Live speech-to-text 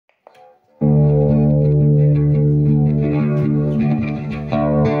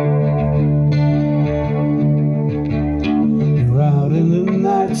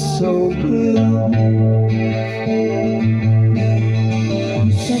so blue.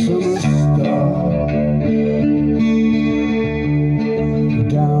 Summer star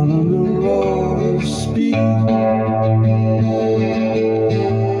down on the road of speed,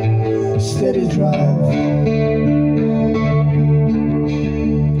 steady drive.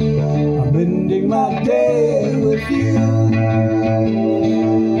 I'm ending my day with you.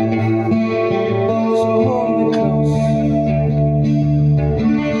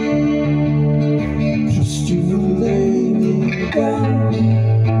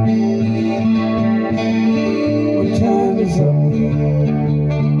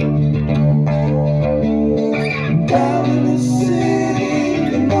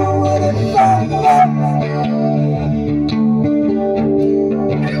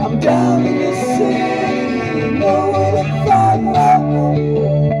 Down in the city, nowhere to find love.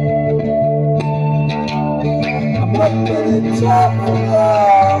 I'm up in the top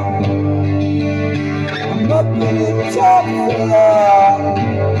floor. I'm up in the top floor.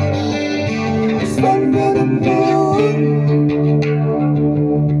 Just under the moon.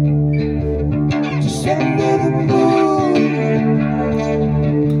 Just under the moon.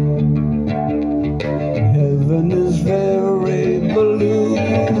 Heaven is very blue.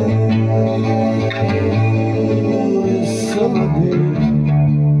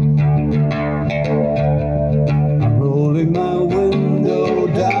 I'm rolling my window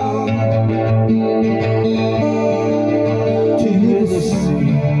down to hear the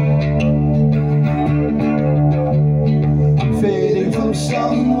sea. I'm fading from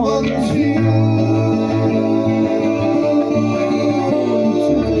someone's view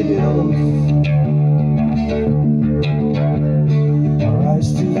to the hills. I rise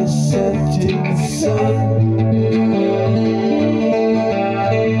to the setting sun.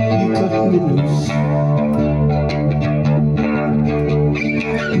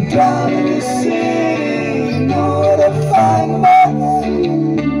 Down in the city, nowhere to find love.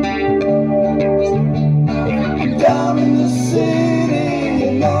 Down in the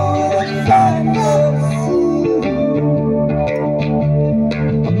city, nowhere to find love.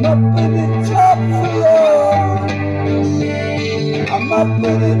 I'm up in the top floor. I'm up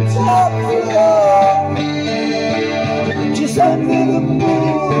in the top floor. Just under the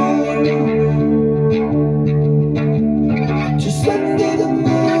moon. Just under the moon.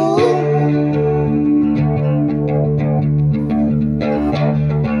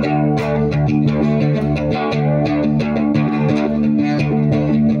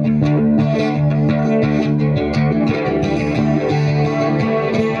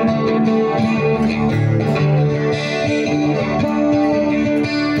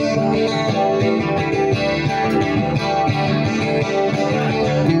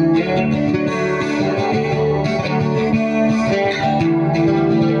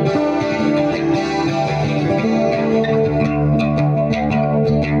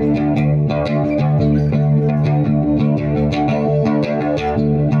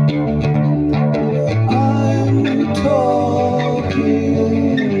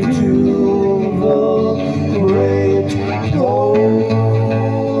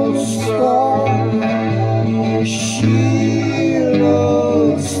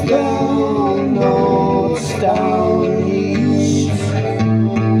 Down east,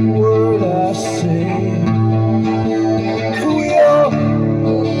 word I say, for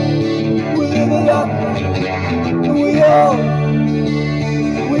we live it up, and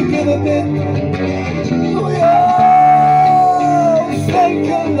we give a bit, we all think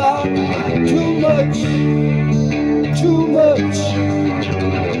a lot, too much,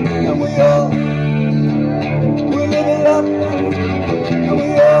 and we live it up, and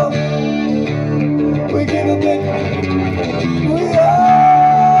we give a bit, we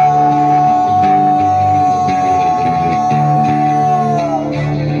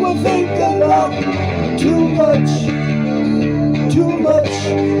will think a lot, too much,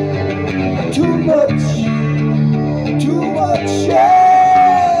 yeah.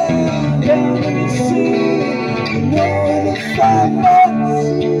 Down in the sea, nowhere to find love.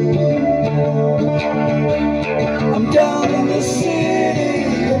 I'm down in the city,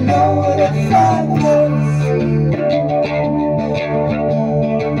 nowhere to find love.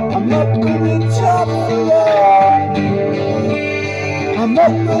 I'm up in the top floor. I'm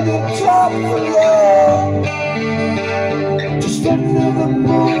up in the top floor. Just under the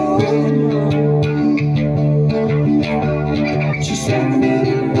moon. Just under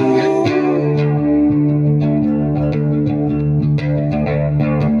the moon.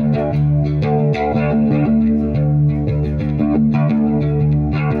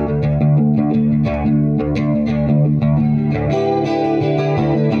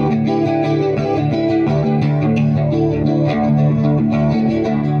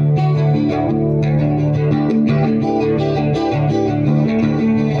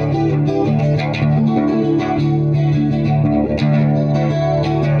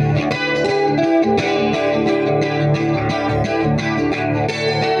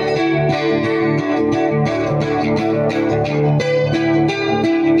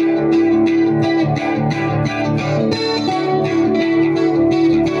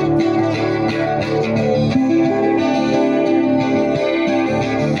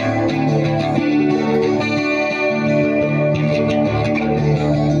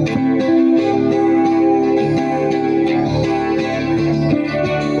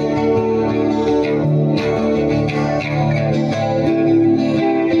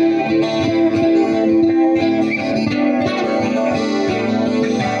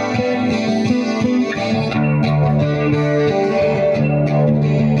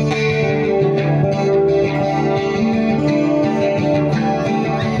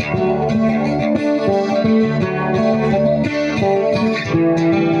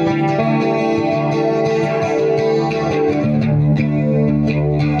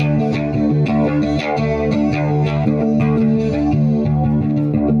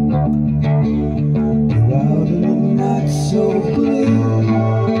 so blue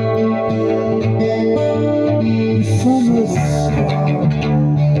from the start.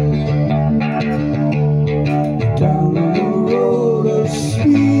 Down on the road of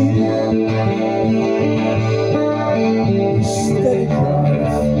speed, steady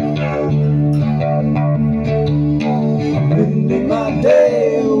drive. I'm ending my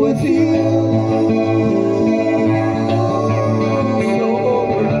day with you.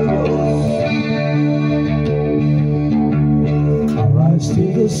 To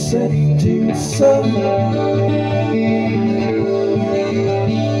the setting sun,